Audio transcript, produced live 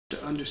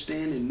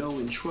understand and know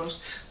and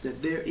trust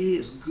that there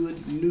is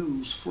good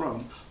news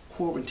from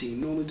quarantine.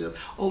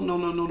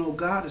 No,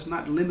 God is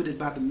not limited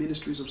by the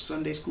ministries of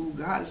Sunday school.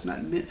 God is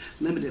not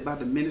limited by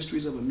the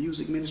ministries of a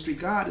music ministry.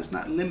 God is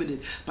not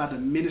limited by the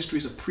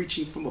ministries of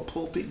preaching from a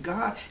pulpit.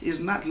 God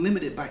is not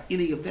limited by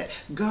any of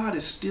that. God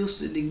is still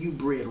sending you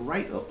bread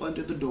right up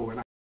under the door.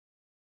 And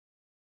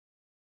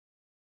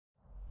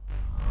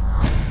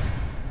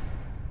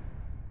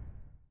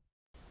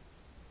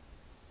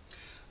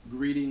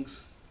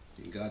greetings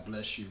and God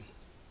bless you.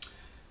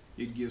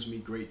 It gives me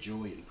great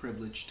joy and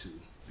privilege to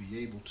be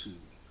able to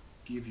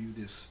give you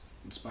this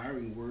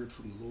inspiring word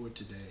from the Lord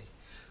today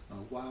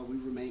while we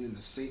remain in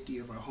the safety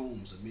of our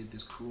homes amid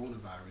this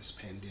coronavirus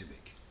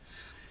pandemic.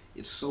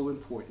 It's so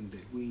important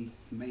that we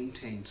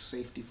maintain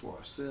safety for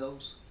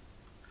ourselves,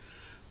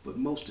 but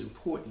most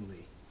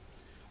importantly,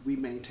 we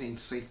maintain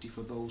safety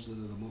for those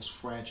that are the most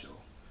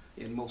fragile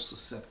and most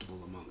susceptible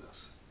among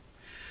us.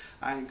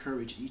 I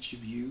encourage each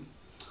of you,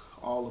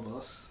 all of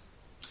us,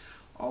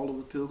 all of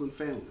the Pilgrim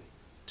family,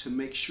 to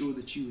make sure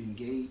that you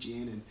engage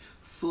in and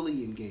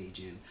fully engage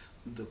in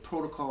the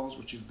protocols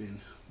which have been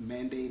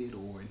mandated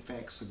or in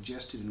fact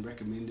suggested and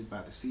recommended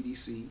by the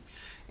CDC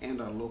and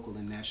our local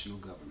and national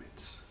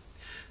governments.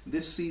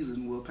 This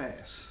season will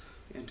pass,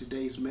 and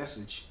today's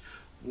message,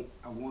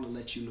 I want to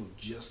let you know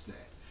just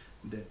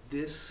that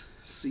this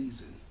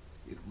season,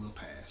 it will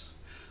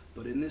pass.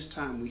 But in this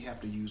time we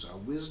have to use our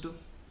wisdom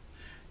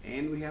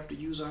and we have to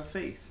use our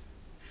faith,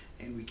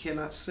 and we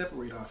cannot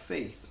separate our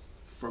faith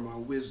from our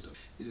wisdom.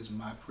 It is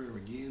my prayer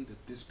again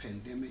that this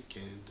pandemic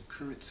and the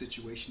current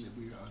situation that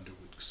we are under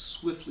would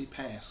swiftly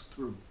pass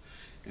through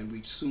and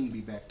we'd soon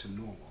be back to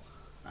normal.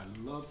 I'd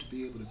love to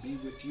be able to be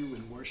with you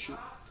in worship,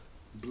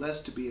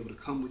 blessed to be able to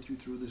come with you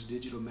through this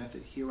digital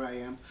method. Here I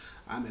am,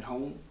 I'm at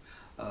home.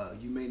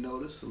 You may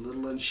notice a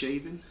little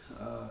unshaven,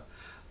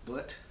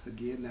 but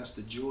again, that's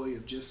the joy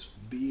of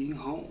just being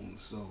home.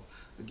 So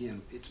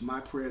again, it's my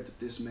prayer that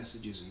this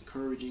message is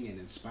encouraging and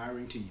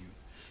inspiring to you.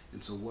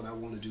 And so what I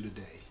want to do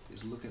today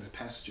is look at a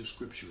passage of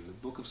scripture in the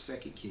book of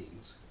 2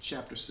 Kings,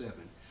 chapter 7.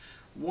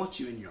 I want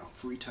you in your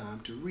free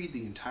time to read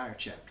the entire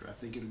chapter. I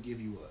think it'll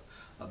give you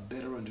a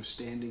better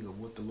understanding of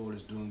what the Lord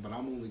is doing, but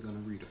I'm only going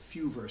to read a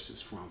few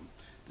verses from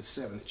the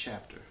 7th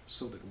chapter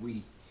so that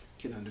we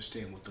can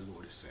understand what the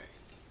Lord is saying.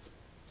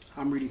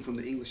 I'm reading from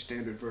the English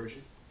Standard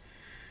Version.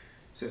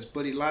 It says,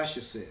 "But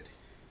Elisha said,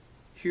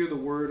 'Hear the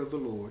word of the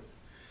Lord.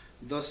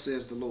 Thus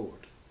says the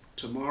Lord,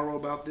 tomorrow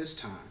about this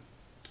time,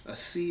 a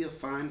seah of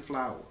fine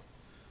flour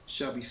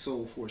shall be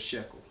sold for a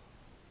shekel,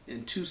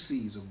 and 2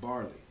 seahs of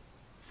barley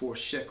for a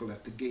shekel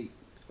at the gate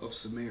of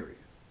Samaria.'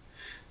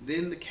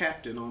 Then the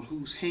captain on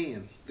whose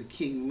hand the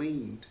king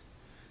leaned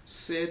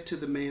said to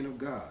the man of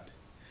God,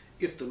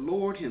 'If the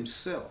Lord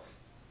himself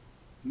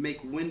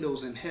make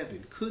windows in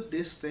heaven, could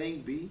this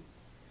thing be?'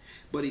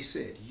 But he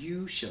said,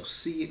 'You shall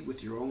see it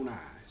with your own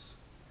eyes,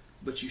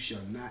 but you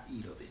shall not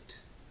eat of it.'"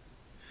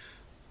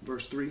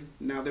 Verse 3,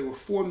 "Now there were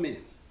 4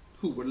 men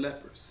who were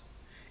lepers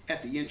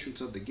at the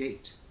entrance of the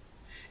gate,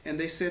 and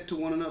they said to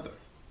one another,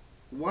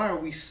 'Why are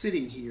we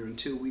sitting here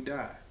until we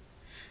die?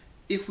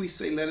 If we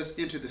say, let us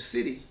enter the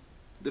city,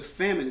 the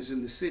famine is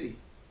in the city,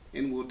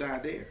 and we'll die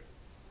there.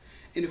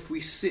 And if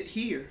we sit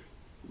here,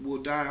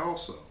 we'll die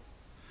also.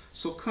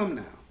 So come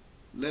now,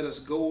 let us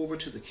go over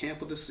to the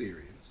camp of the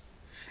Syrians.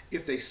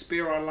 If they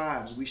spare our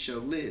lives, we shall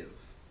live.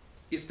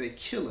 If they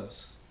kill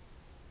us,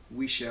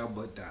 we shall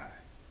but die.'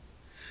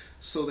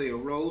 So they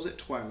arose at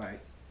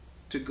twilight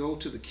to go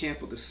to the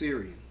camp of the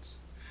Syrians.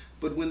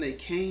 But when they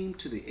came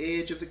to the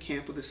edge of the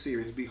camp of the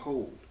Syrians,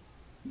 behold,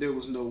 there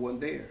was no one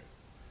there.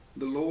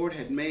 The Lord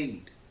had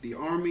made the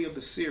army of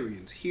the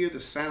Syrians hear the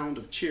sound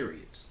of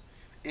chariots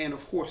and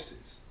of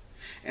horses,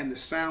 and the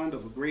sound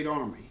of a great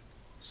army,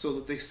 so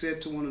that they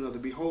said to one another,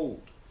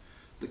 'Behold,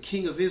 the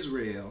king of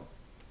Israel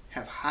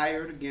hath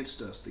hired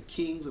against us the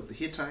kings of the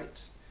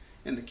Hittites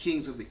and the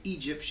kings of the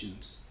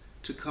Egyptians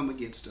to come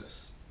against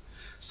us.'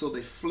 So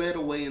they fled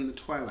away in the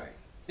twilight,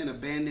 and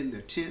abandoned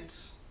their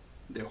tents,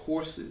 their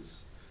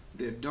horses,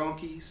 their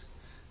donkeys,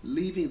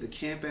 leaving the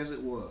camp as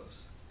it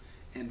was,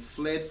 and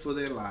fled for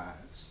their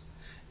lives.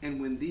 And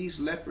when these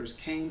lepers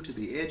came to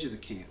the edge of the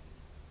camp,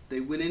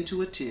 they went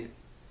into a tent,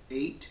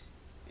 ate,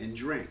 and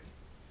drank,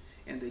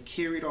 and they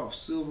carried off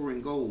silver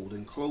and gold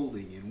and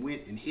clothing, and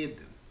went and hid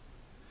them.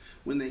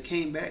 When they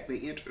came back, they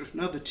entered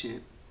another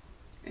tent,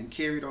 and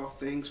carried off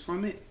things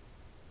from it,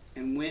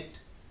 and went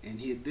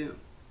and hid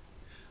them."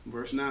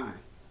 Verse 9,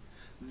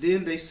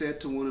 "Then they said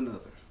to one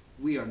another,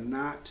 'We are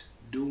not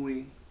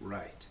doing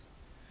right.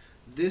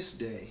 This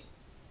day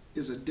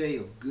is a day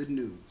of good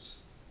news.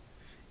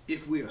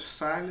 If we are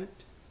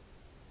silent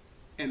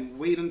and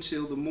wait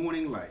until the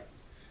morning light,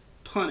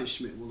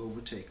 punishment will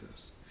overtake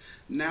us.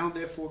 Now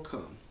therefore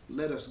come,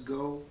 let us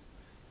go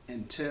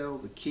and tell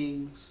the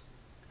king's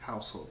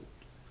household.'"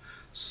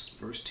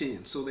 Verse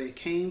 10, So they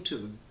came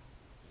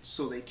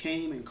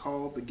and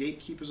called the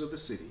gatekeepers of the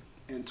city,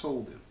 and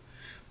told them,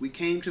 "We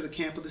came to the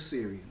camp of the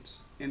Syrians,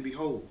 and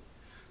behold,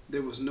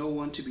 there was no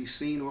one to be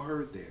seen or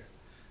heard there,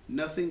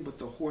 nothing but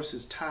the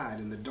horses tied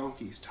and the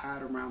donkeys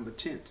tied around the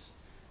tents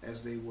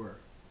as they were.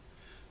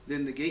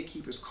 Then the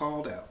gatekeepers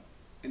called out,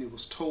 and it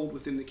was told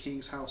within the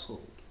king's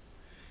household.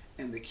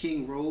 And the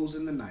king rose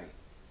in the night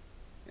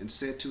and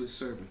said to his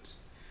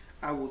servants,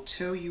 I will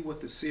tell you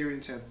what the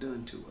Syrians have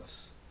done to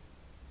us.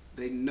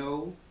 They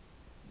know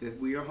that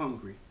we are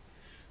hungry.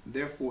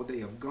 Therefore they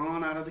have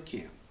gone out of the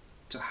camp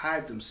to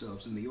hide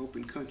themselves in the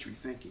open country,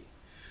 thinking,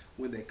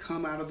 when they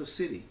come out of the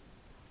city,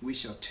 we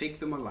shall take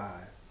them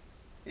alive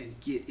and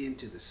get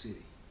into the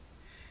city.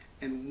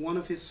 And one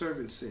of his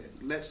servants said,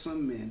 let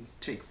some men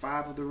take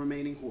 5 of the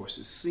remaining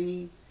horses,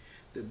 seeing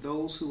that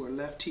those who are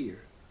left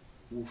here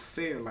will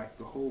fare like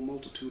the whole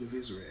multitude of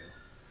Israel,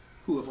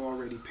 who have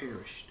already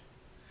perished.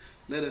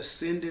 Let us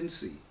send and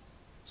see.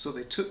 So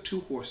they took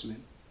 2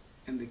 horsemen,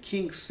 and the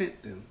king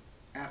sent them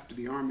after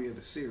the army of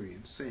the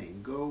Syrians,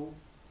 saying, go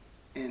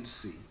and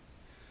see.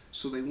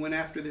 So they went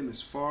after them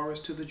as far as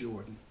to the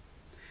Jordan,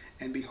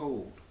 and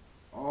behold,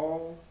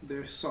 all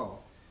they saw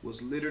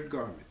was littered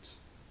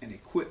garments and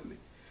equipment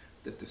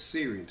that the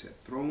Syrians had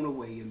thrown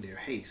away in their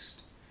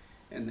haste.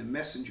 And the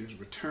messengers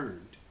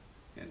returned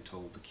and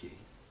told the king.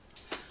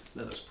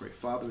 Let us pray.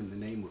 Father, in the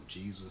name of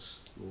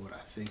Jesus, Lord, I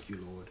thank you,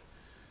 Lord,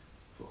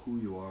 for who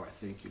you are. I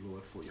thank you,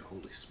 Lord, for your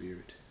Holy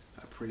Spirit.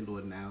 I pray,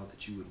 Lord, now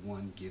that you would,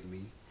 1, give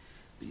me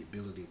the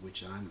ability of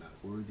which I'm not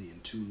worthy,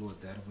 and 2, Lord,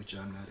 that of which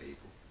I'm not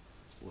able.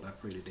 Lord, I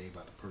pray today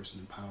by the person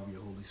and power of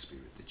your Holy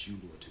Spirit that you,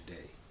 Lord,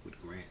 today would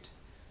grant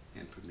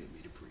and permit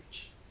me to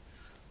preach.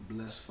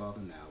 Bless,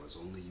 Father, now as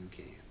only you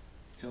can.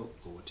 Help,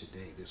 Lord,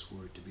 today this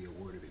word to be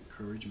a word of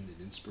encouragement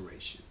and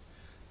inspiration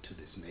to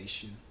this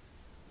nation,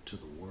 to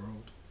the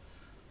world,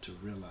 to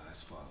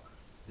realize, Father,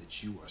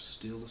 that you are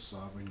still a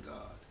sovereign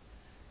God,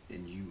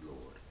 and you,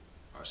 Lord,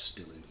 are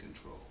still in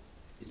control.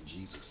 In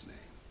Jesus'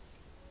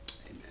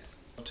 name,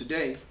 amen.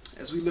 Today,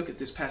 as we look at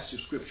this passage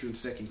of scripture in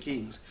 2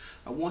 Kings,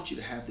 I want you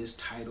to have this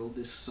title,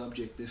 this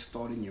subject, this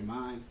thought in your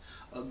mind,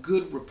 a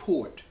good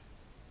report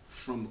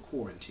from the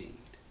quarantined.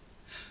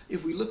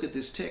 If we look at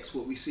this text,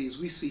 what we see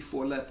is we see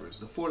 4 lepers.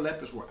 The 4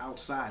 lepers were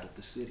outside of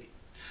the city.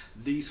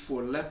 These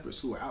 4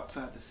 lepers who were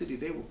outside the city,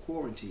 they were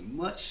quarantined,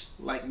 much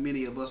like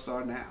many of us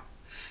are now.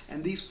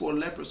 And these 4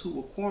 lepers who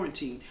were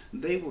quarantined,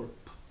 they were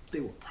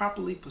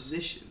properly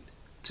positioned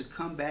to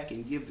come back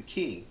and give the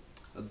king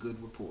a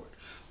good report.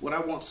 What I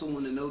want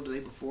someone to know today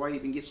before I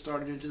even get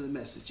started into the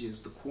message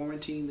is the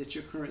quarantine that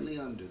you're currently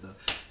under, the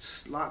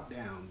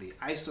lockdown, the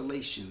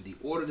isolation, the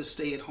order to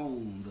stay at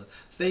home, the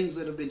things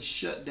that have been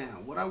shut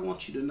down. What I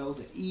want you to know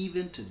that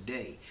even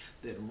today,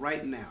 that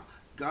right now,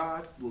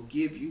 God will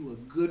give you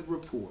a good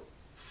report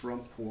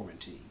from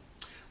quarantine.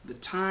 The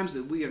times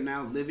that we are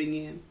now living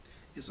in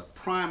is a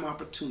prime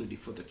opportunity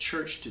for the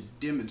church to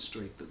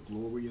demonstrate the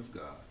glory of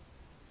God.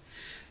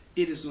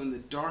 It is in the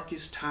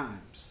darkest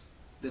times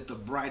that the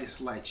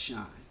brightest lights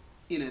shine.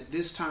 And at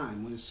this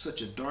time, when it's such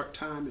a dark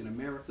time in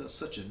America,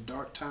 such a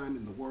dark time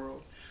in the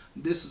world,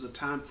 this is a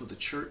time for the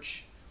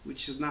church,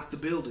 which is not the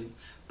building,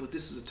 but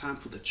this is a time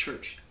for the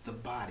church, the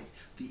body,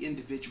 the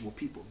individual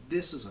people.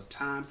 This is a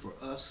time for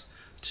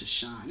us to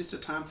shine. It's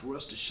a time for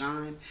us to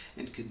shine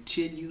and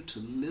continue to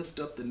lift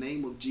up the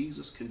name of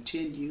Jesus,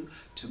 continue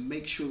to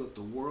make sure that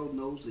the world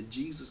knows that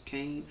Jesus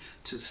came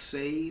to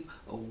save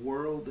a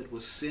world that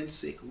was sin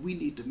sick. We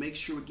need to make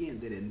sure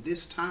again that in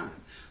this time,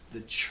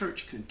 the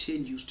church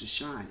continues to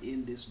shine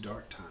in this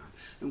dark time.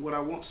 And what I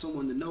want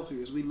someone to know here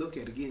as we look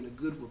at, again, a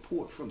good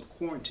report from the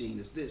quarantine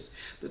is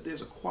this, that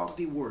there's a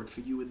quality word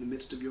for you in the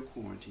midst of your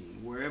quarantine.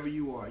 Wherever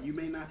you are, you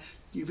may not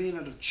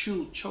have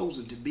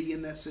chosen to be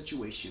in that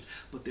situation,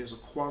 but there's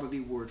a quality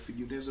word for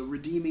you. There's a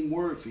redeeming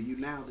word for you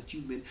now that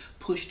you've been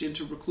pushed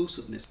into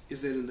reclusiveness,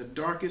 is that in the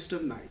darkest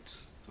of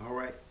nights, all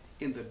right,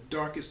 in the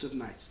darkest of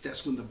nights,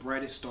 that's when the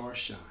brightest stars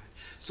shine.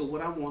 So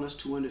what I want us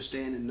to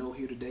understand and know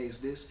here today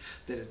is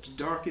this, that at the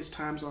darkest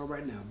times are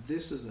right now,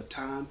 this is a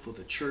time for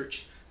the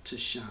church to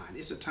shine.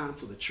 It's a time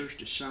for the church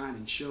to shine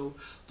and show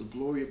the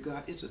glory of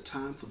God. It's a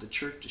time for the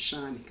church to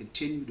shine and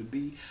continue to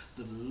be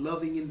the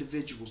loving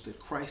individuals that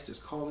Christ is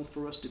calling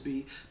for us to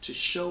be, to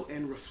show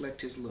and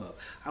reflect his love.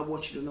 I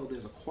want you to know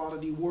there's a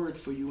quality word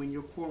for you in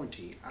your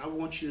quarantine. I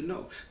want you to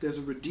know there's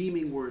a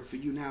redeeming word for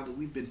you now that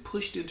we've been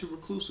pushed into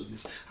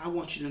reclusiveness. I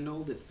want you to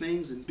know that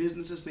things and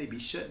businesses may be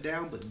shut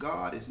down, but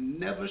God is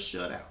never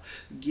shut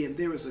out. Again,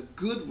 there is a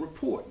good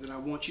report that I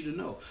want you to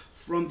know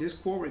from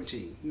this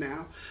quarantine.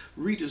 Now,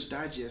 Reader's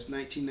Digest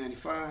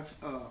 1995,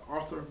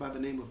 author by the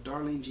name of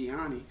Darlene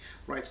Gianni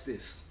writes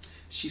this.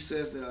 She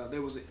says that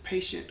there was a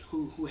patient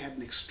who had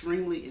an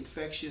extremely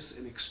infectious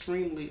and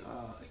extremely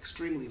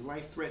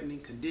life-threatening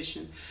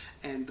condition,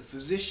 and the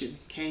physician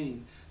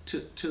came to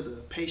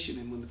the patient,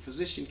 and when the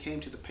physician came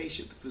to the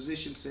patient, the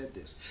physician said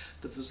this.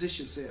 The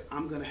physician said,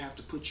 I'm going to have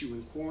to put you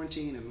in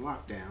quarantine and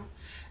lockdown,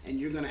 and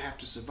you're going to have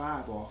to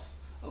survive off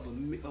of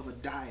a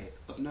diet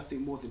of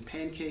nothing more than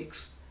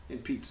pancakes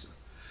and pizza.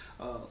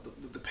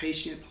 The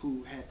patient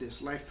who had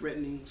this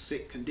life-threatening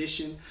sick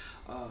condition,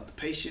 the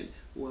patient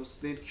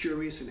was then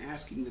curious and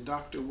asking the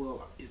doctor,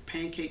 well,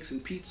 pancakes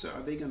and pizza,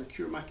 are they going to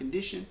cure my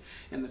condition?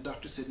 And the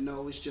doctor said,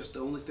 no, it's just the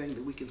only thing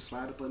that we can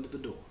slide up under the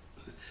door.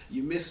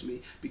 You miss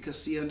me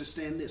because, see,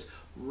 understand this.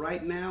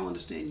 Right now,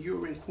 understand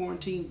you're in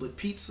quarantine, but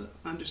pizza,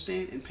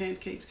 understand, and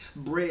pancakes,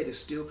 bread is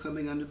still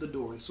coming under the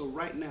door. And so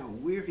right now,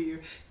 we're here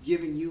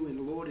giving you, and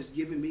the Lord has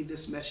given me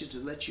this message to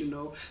let you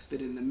know that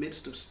in the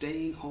midst of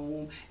staying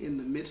home, in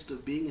the midst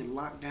of being in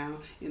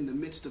lockdown, in the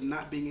midst of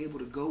not being able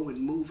to go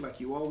and move like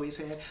you always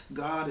had,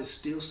 God is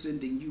still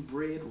sending you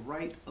bread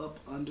right up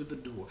under the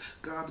door.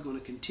 God's going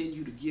to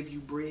continue to give you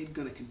bread,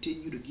 going to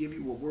continue to give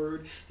you a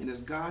word. And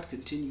as God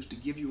continues to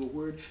give you a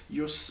word,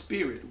 your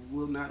spirit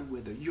will not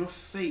wither. Your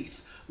faith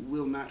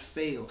will not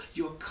fail.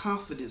 Your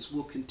confidence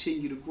will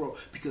continue to grow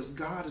because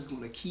God is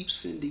going to keep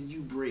sending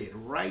you bread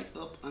right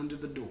up under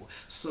the door.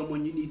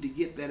 Someone, you need to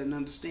get that and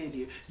understand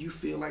here. You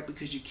feel like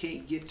because you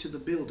can't get to the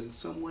building.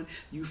 Someone,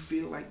 you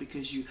feel like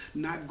because you're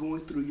not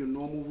going through your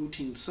normal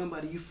routine.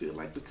 Somebody, you feel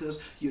like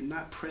because you're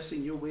not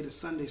pressing your way to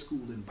Sunday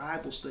school and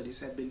Bible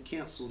studies have been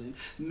canceled and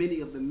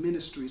many of the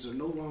ministries are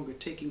no longer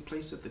taking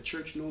place at the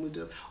church normally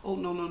does. Oh,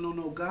 no, no, no,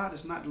 no. God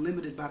is not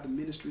limited by the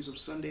ministries of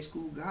Sunday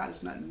school. God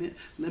is not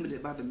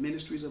limited by the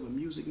ministries of a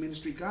music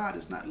ministry. God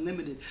is not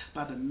limited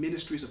by the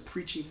ministries of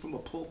preaching from a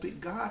pulpit.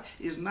 God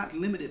is not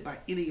limited by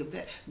any of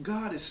that.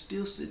 God is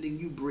still sending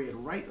you bread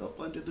right up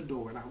under the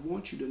door. And I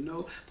want you to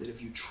know that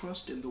if you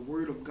trust in the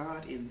word of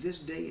God in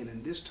this day and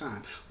in this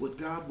time, what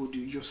God will do,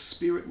 your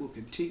spirit will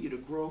continue to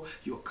grow,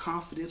 your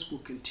confidence will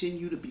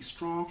continue to be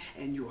strong,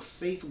 and your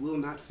faith will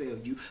not fail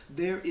you.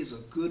 There is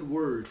a good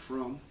word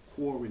from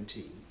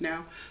quarantine.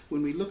 Now,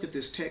 when we look at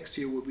this text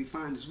here, what we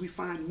find is we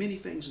find many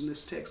things in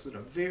this text that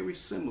are very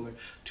similar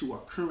to our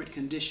current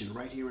condition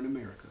right here in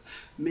America.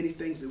 Many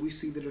things that we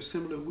see that are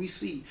similar. We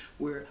see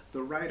where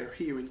the writer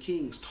here in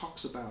Kings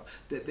talks about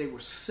that they were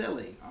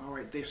selling, all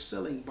right, they're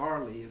selling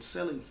barley and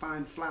selling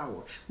fine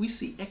flour. We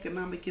see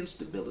economic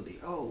instability.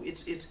 Oh,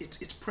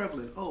 it's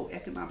prevalent. Oh,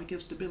 economic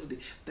instability.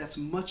 That's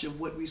much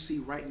of what we see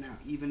right now,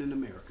 even in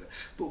America.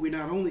 But we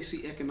not only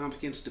see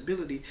economic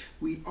instability,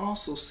 we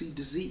also see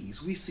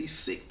disease. We see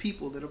sick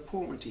people that are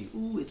quarantined.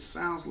 Ooh, it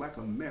sounds like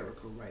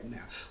America right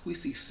now. We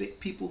see sick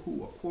people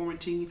who are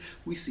quarantined.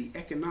 We see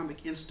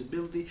economic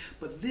instability.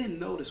 But then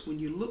notice when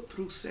you look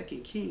through 2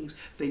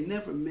 Kings, they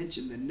never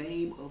mention the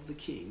name of the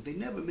king. They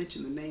never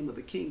mention the name of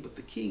the king, but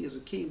the king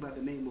is a king by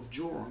the name of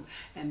Joram.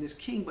 And this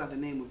king by the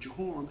name of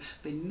Jehoram,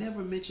 they never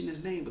mention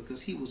his name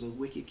because he was a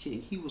wicked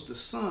king. He was the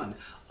son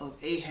of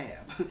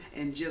Ahab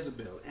and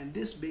Jezebel. And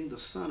this being the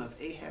son of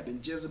Ahab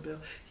and Jezebel,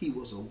 he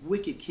was a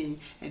wicked king,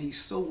 and he's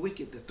so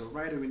wicked that the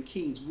writer in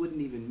Kings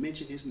wouldn't even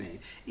mention his name.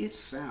 It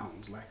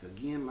sounds like,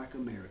 again, like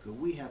America.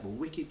 We have a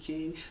wicked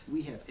king,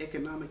 we have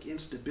economic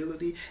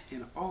instability,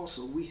 and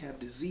also we have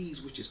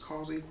disease which is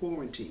causing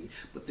quarantine.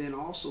 But then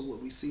also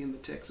what we see in the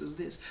text is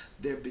this: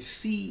 they're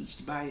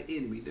besieged by an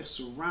enemy, they're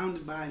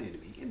surrounded by an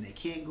enemy, and they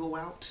can't go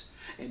out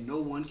and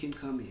no one can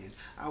come in.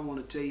 I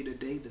want to tell you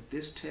today that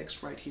this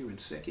text right here in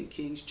 2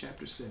 Kings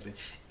chapter 7,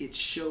 it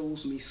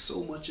shows me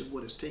so much of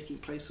what is taking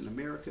place in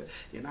America,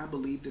 and I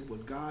believe that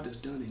what God has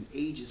done in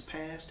ages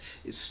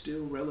past is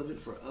still relevant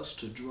for us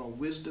to draw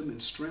wisdom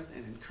and strength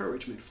and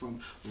encouragement from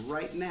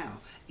right now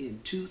in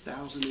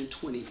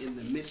 2020 in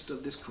the midst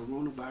of this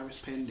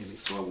coronavirus pandemic.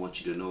 So I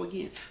want you to know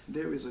again,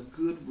 there is a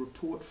good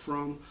report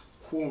from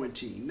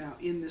quarantine. Now,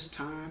 in this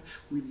time,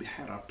 we've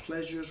had our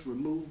pleasures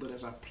removed, but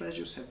as our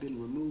pleasures have been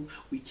removed,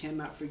 we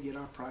cannot forget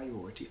our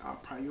priority. Our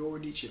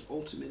priority should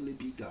ultimately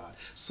be God.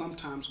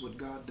 Sometimes what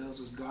God does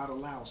is God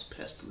allows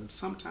pestilence.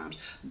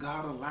 Sometimes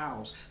God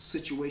allows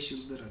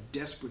situations that are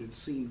desperate and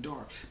seem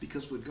dark,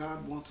 because what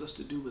God wants us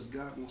to do is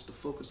God wants to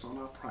focus on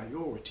our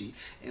priority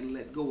and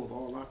let go of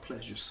all our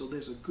pleasures. So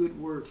there's a good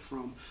word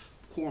from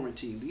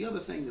quarantine. The other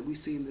thing that we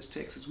see in this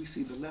text is we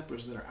see the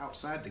lepers that are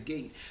outside the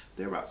gate.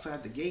 They're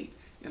outside the gate.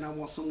 And I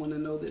want someone to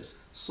know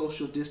this: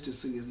 social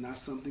distancing is not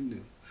something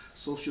new.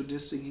 Social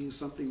distancing is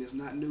something that's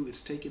not new.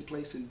 It's taken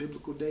place in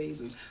biblical days,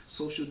 and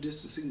social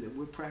distancing that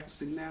we're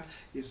practicing now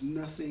is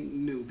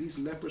nothing new. These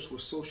lepers were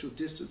social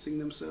distancing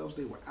themselves.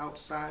 They were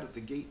outside of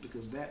the gate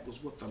because that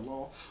was what the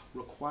law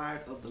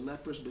required of the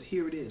lepers. But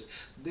here it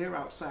is. They're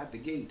outside the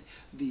gate.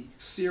 The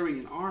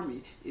Syrian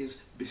army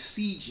is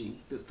besieging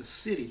the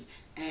city,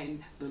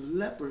 and the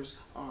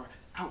lepers are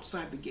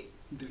outside the gate.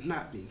 They're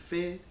not being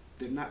fed.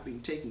 They're not being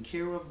taken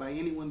care of by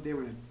anyone.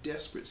 They're in a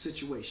desperate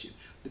situation.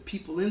 The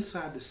people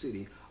inside the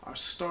city are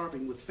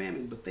starving with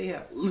famine, but they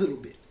have a little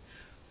bit.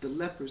 The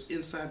lepers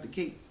inside the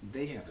gate,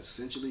 they have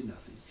essentially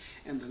nothing.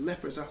 And the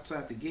lepers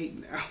outside the gate,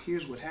 now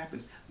here's what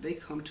happens. They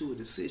come to a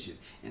decision,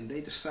 and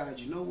they decide,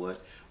 you know what?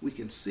 We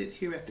can sit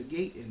here at the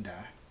gate and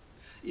die.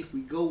 If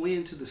we go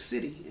into the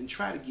city and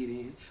try to get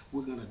in,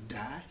 we're going to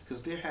die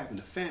because they're having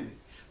a famine.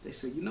 They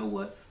say, you know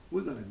what?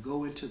 We're going to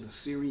go into the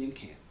Syrian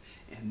camp.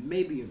 And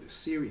maybe in the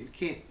Syrian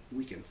camp,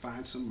 we can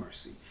find some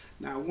mercy.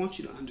 Now, I want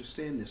you to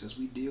understand this as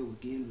we deal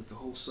again with the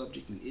whole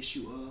subject and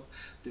issue of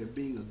there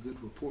being a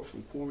good report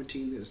from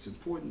quarantine, that it's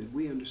important that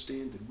we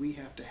understand that we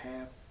have to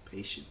have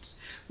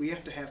patience. We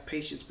have to have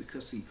patience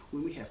because, see,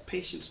 when we have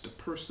patience to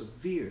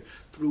persevere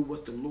through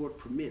what the Lord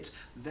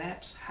permits,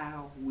 that's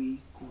how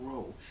we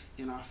grow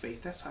in our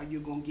faith. That's how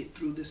you're going to get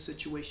through this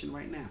situation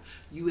right now.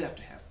 You have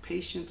to have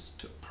patience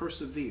to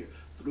persevere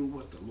through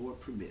what the Lord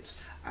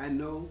permits. I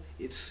know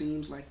it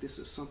seems like this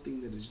is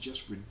something that is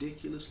just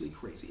ridiculously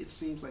crazy. It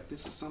seems like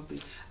this is something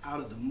out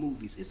of the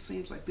movies. It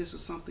seems like this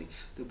is something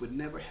that would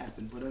never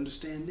happen. But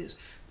understand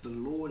this, the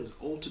Lord is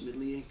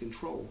ultimately in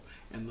control,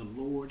 and the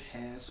Lord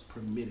has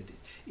permitted it.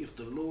 If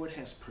the Lord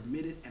has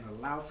permitted and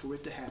allowed for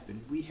it to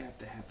happen, we have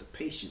to have the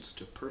patience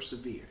to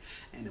persevere.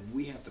 And if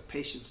we have the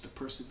patience to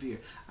persevere,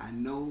 I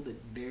know that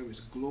there is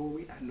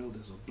glory. I know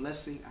there's a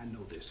blessing. I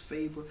know there's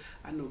favor.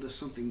 I know there's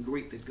something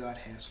great that God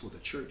has for the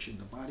church and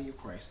the body of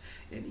Christ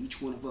and each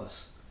one of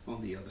us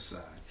on the other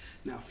side.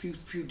 Now, a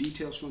few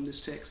details from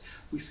this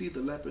text. We see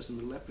the lepers, and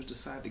the lepers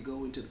decide to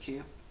go into the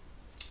camp.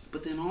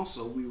 But then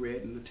also we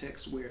read in the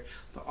text where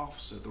the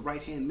officer, the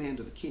right-hand man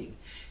to the king,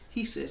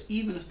 he says,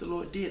 even if the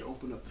Lord did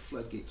open up the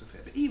floodgates of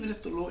heaven, even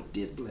if the Lord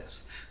did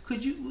bless,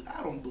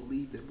 I don't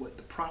believe that what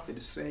the prophet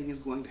is saying is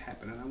going to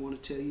happen. And I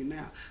want to tell you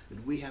now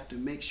that we have to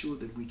make sure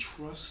that we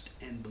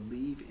trust and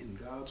believe in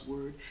God's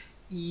word,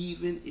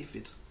 even if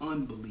it's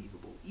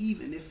unbelievable,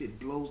 even if it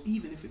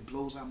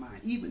blows our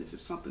mind, even if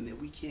it's something that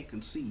we can't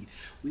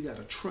conceive. We got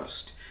to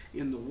trust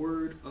in the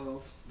word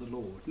of the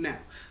Lord. Now,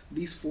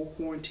 these 4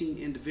 quarantined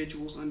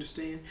individuals,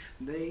 understand,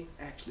 they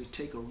actually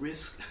take a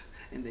risk,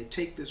 and they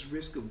take this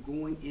risk of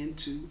going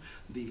into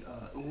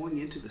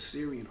the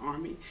Syrian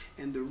army.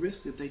 And the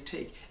risk that they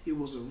take, it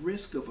was a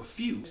risk of a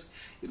few.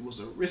 It was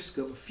a risk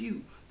of a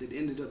few that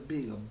ended up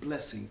being a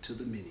blessing to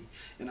the many.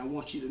 And I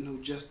want you to know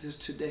just this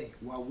today,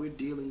 while we're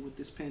dealing with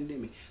this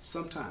pandemic,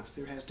 sometimes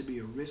there has to be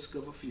a risk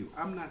of a few.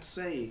 I'm not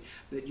saying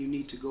that you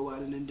need to go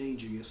out and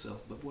endanger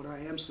yourself, but what I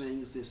am saying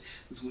is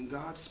this, is when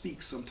God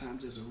speaks,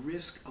 sometimes there's a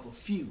risk of a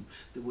few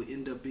that will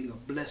end up being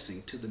a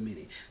blessing to the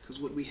many. Because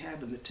what we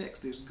have in the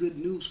text, there's good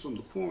news from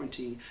the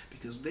quarantine,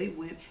 because they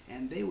went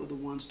and they were the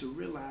ones to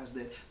realize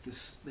that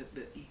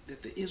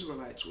the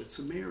Israelites with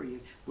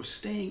Sumerian were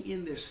staying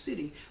in their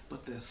city,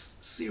 but the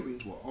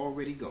Syrians were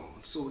already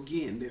gone. So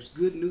again, there's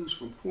good news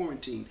from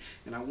quarantine,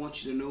 and I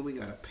want you to know we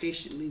got to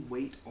patiently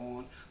wait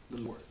on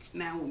the Lord.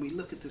 Now, when we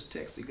look at this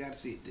text, you got to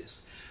see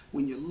this.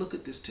 When you look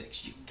at this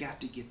text, you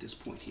got to get this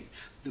point here.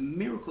 The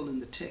miracle in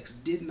the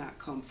text did not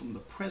come from the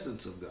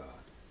presence of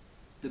God.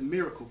 The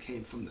miracle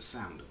came from the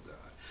sound of God.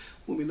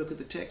 When we look at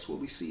the text, what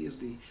we see is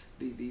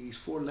these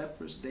 4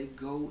 lepers, they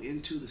go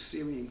into the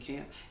Syrian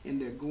camp, and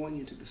they're going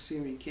into the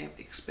Syrian camp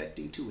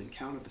expecting to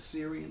encounter the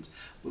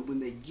Syrians. But when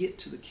they get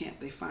to the camp,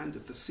 they find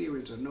that the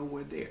Syrians are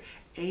nowhere there.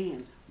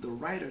 And the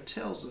writer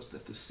tells us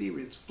that the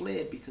Syrians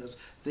fled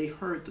because they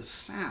heard the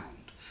sound.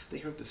 They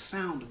heard the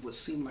sound of what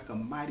seemed like a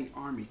mighty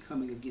army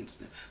coming against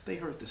them. They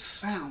heard the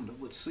sound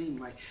of what seemed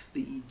like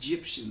the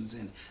Egyptians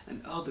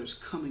and others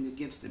coming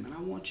against them. And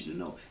I want you to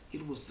know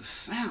it was the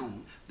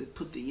sound that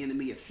put the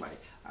enemy at flight.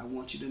 I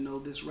want you to know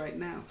this right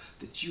now,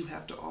 that you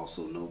have to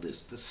also know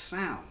this. The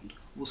sound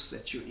will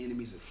set your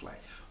enemies at flight.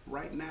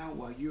 Right now,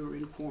 while you're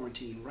in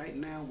quarantine, right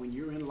now when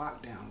you're in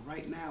lockdown,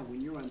 right now when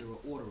you're under an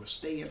order of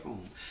stay at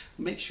home,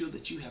 make sure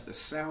that you have the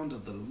sound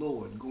of the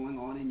Lord going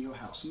on in your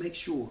house. Make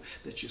sure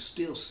that you're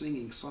still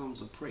singing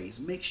songs of praise.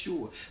 Make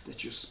sure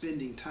that you're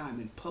spending time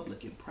in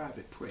public and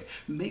private prayer.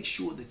 Make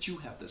sure that you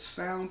have the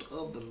sound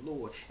of the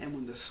Lord. And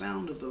when the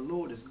sound of the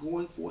Lord is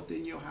going forth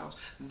in your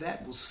house,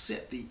 that will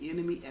set the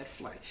enemy at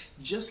flight.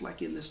 Just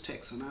like in this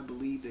text, and I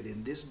believe that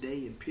in this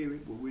day and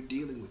period where we're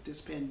dealing with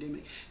this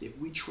pandemic, if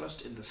we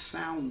trust in the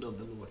sound of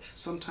the Lord,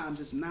 sometimes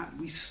it's not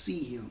we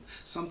see him,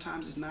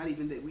 sometimes it's not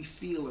even that we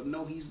feel or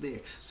know he's there.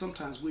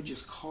 Sometimes we're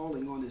just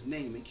calling on his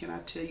name. And can I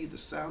tell you, the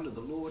sound of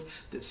the Lord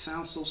that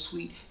sounds so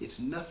sweet,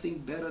 it's nothing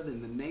better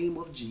than the name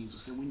of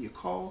Jesus. And when you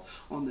call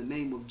on the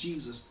name of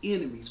Jesus,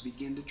 enemies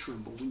begin to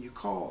tremble. When you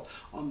call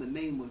on the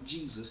name of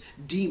Jesus,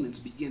 demons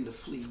begin to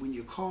flee. When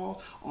you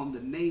call on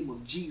the name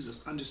of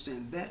Jesus,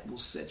 understand that will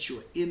set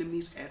your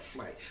enemies at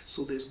flight.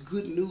 So there's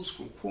good news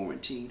from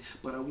quarantine,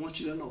 but I want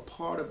you to know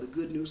part of the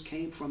good news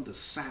came from the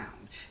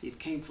sound. It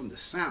came from the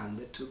sound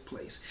that took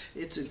place.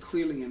 It's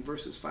clearly in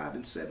verses 5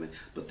 and 7.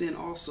 But then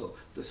also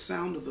the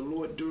sound of the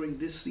Lord during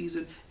this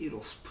season,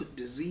 it'll put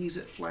disease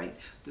at flight.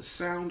 The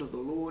sound of the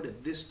Lord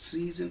at this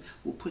season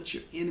will put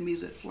your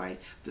enemies at flight.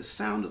 The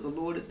sound of the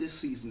Lord at this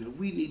season, and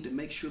we need to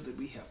make sure that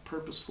we have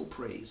purposeful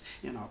praise.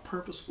 And our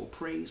purposeful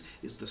praise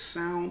is the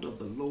sound of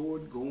the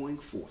Lord going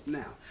forth.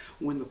 Now,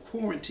 when the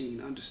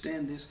quarantine,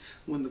 understand this,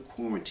 when the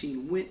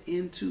quarantine went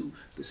into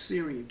the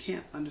Syrian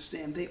camp,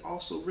 understand they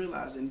also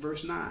realized in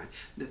verse 9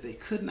 that they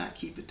could not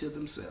keep it to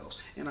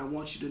themselves. And I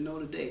want you to know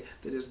today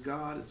that as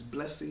God is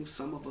blessing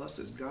some of us,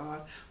 as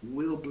God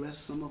will bless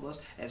some of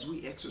us, as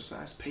we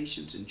exercise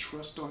patience and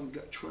trust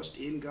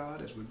in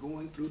God as we're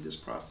going through this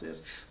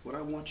process, what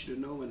I want you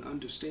to know and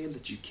understand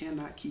that you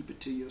cannot keep it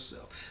to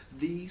yourself.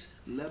 These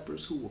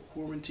lepers who were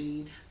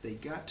quarantined, they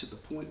got to the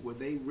point where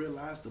they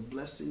realized the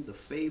blessing, the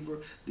favor,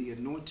 the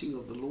anointing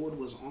of the Lord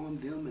was on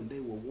them, and they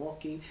were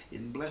walking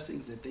in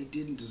blessings that they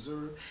didn't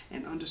deserve.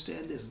 And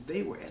understand this,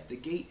 they were at the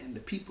gate, and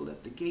the people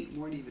at the gate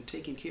weren't even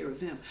taking care of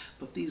them,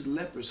 but these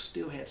lepers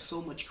still had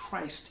so much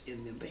Christ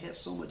in them. They had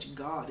so much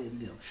God in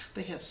them.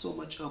 They had so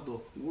much of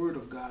the Word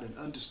of God and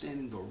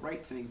understanding the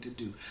right thing to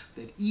do,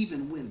 that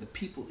even when the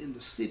people in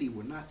the city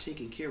were not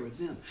taking care of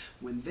them,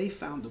 when they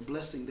found a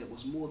blessing that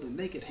was more than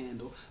they could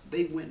handle,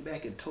 they went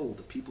back and told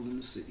the people in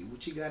the city.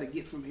 What you got to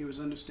get from here is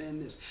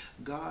understand this: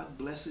 God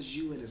blesses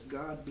you, and as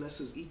God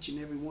blesses each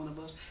and every one of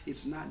us,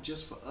 it's not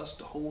just for us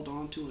to hold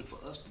on to and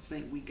for us to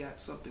think we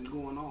got something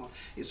going on.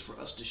 It's for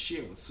us to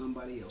share with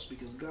somebody else,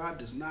 because God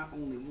does not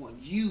only want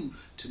you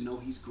to know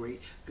He's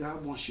great,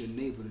 God wants your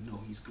neighbor to know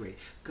He's great.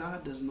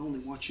 God doesn't only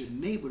want your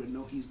neighbor to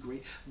know He's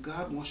great,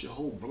 God wants your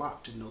whole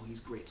block to know He's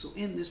great. So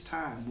in this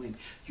time when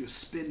you're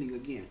spending,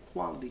 again,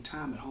 quality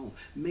time at home,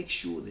 make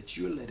sure that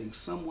you're letting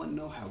someone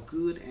know how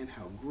good and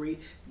how great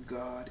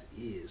God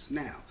is.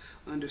 Now,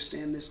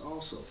 understand this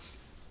also,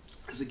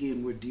 as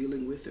again we're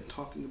dealing with and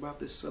talking about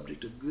this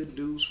subject of good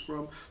news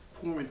from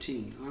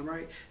quarantine. All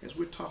right, as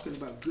we're talking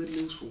about good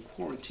news from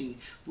quarantine,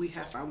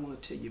 I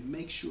want to tell you,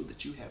 make sure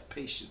that you have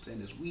patience.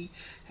 And as we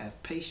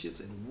have patience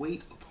and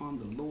wait upon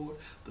the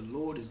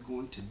Lord is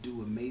going to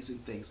do amazing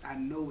things. I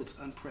know it's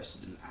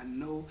unprecedented. I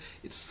know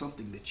it's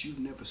something that you've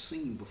never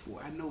seen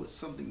before. I know it's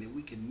something that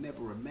we can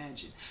never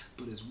imagine.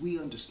 But as we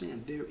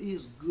understand, there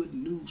is good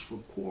news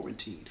from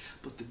quarantine.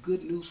 But the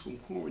good news from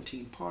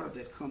quarantine, part of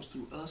that comes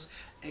through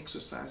us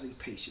exercising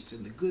patience.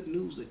 And the good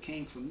news that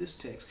came from this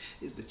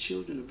text is the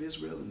children of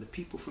Israel and the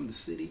people from the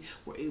city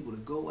were able to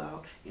go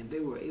out, and they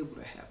were able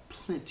to have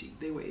plenty.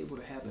 They were able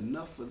to have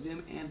enough for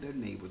them and their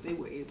neighbor. They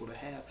were able to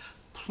have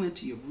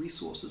plenty of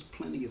resources,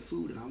 plenty of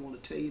food. And I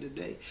want to tell you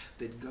today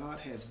that God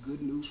has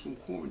good news from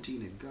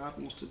quarantine, and God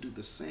wants to do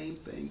the same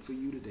thing for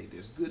you today.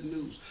 There's good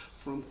news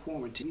from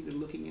quarantine. Even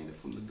looking at it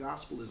from the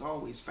gospel is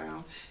always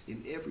found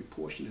in every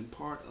portion and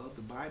part of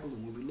the Bible.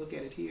 And when we look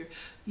at it here,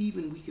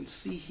 even we can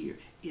see here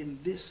in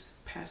this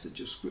passage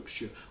of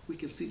scripture, we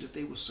can see that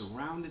they were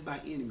surrounded by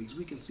enemies.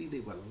 We can see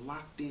they were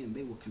locked in,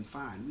 they were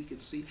confined. We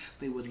can see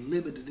they were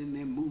limited in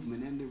their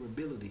movement and their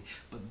ability.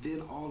 But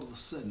then all of a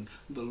sudden,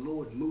 the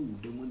Lord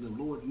moved, and when the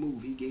Lord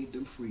moved, He gave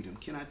them freedom.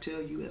 Can I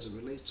tell you, as it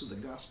relates to the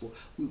gospel,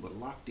 we were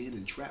locked in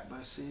and trapped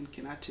by sin?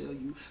 Can I tell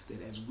you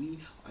that as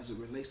it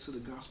relates to the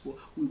gospel,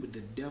 the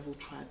devil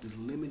tried to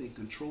limit and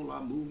control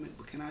our movement?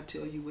 But can I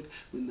tell you what?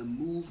 When the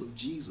move of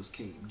Jesus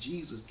came,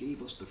 Jesus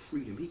gave us the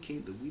freedom. He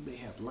came that we may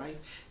have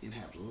life and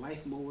have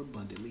life more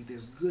abundantly.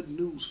 There's good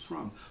news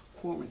from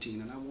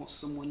quarantine, and I want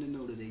someone to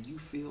know today, you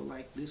feel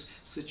like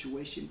this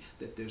situation,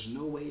 that there's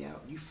no way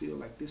out, you feel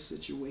like this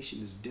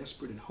situation is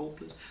desperate and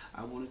hopeless,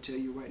 I want to tell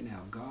you right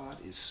now, God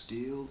is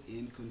still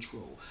in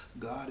control.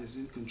 God is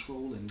in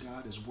control, and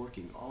God is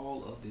working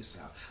all of this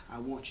out. I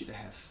want you to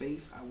have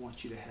faith. I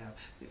want you to have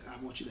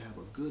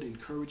a good,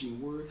 encouraging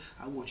word.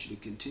 I want you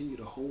to continue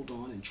to hold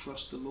on and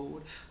trust the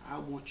Lord. I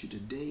want you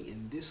today,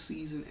 in this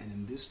season and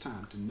in this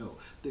time, to know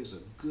there's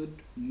a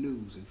good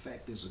news. In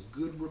fact, there's a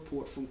good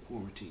report from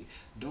quarantine.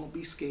 Don't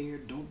be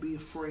scared. Don't be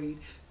afraid.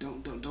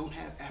 Don't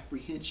have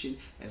apprehension,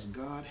 as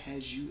God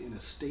has you in a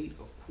state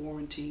of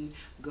quarantine.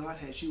 God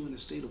has you in a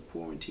state of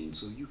quarantine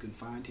so you can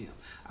find Him.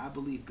 I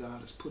believe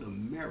God has put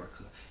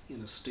America in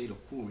a state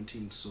of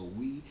quarantine so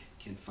we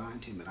can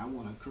find Him. And I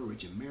want to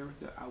encourage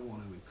America. I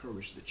want to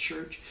encourage the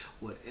church,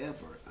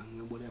 whatever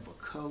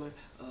color,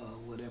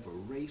 whatever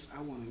race.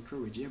 I want to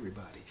encourage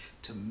everybody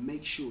to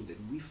make sure that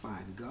we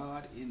find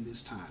God in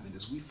this time. And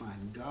as we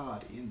find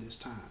God in this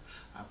time,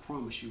 I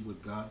promise you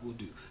what God will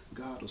do.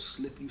 God will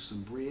slip you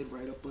some bread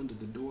right up under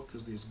the door,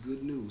 because there's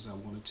good news. I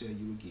want to tell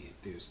you again,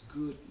 there's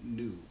good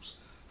news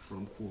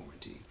from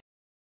quarantine.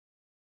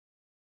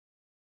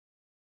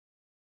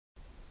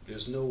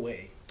 There's no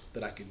way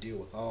that I could deal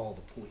with all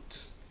the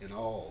points and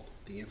all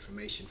the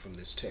information from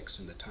this text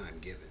in the time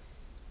given.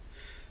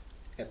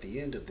 At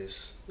the end of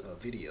this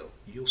video,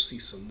 you'll see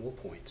some more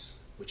points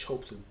which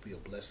hopefully will be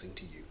a blessing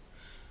to you.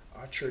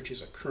 Our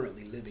churches are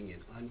currently living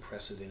in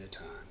unprecedented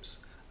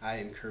times. I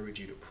encourage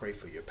you to pray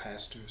for your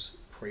pastors,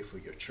 pray for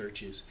your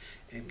churches,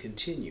 and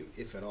continue,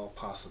 if at all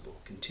possible,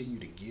 continue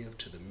to give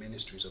to the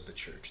ministries of the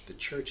church. The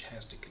church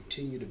has to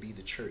continue to be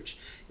the church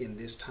in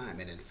this time,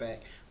 and in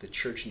fact, the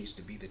church needs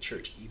to be the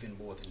church even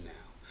more than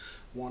now.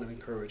 I want to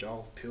encourage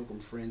all Pilgrim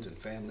friends and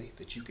family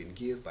that you can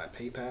give by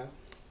PayPal,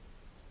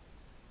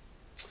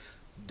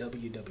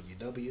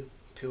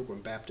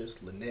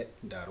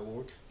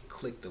 www.pilgrimbaptistlynette.org.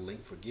 Click the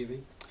link for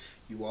giving.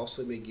 You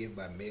also may give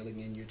by mailing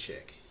in your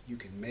check. You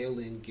can mail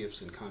in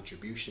gifts and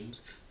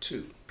contributions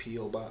to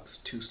P.O. Box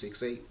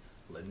 268,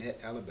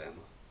 Lynette,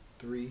 Alabama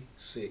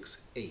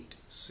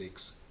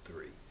 36864.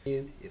 3.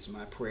 And it's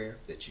my prayer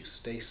that you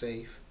stay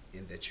safe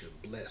and that you're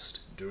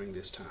blessed during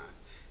this time.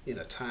 In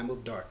a time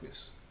of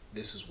darkness,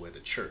 this is where the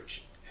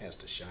church has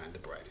to shine the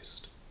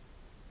brightest.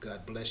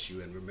 God bless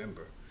you, and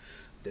remember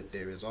that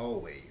there is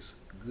always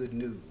good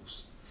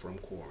news from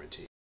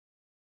quarantine.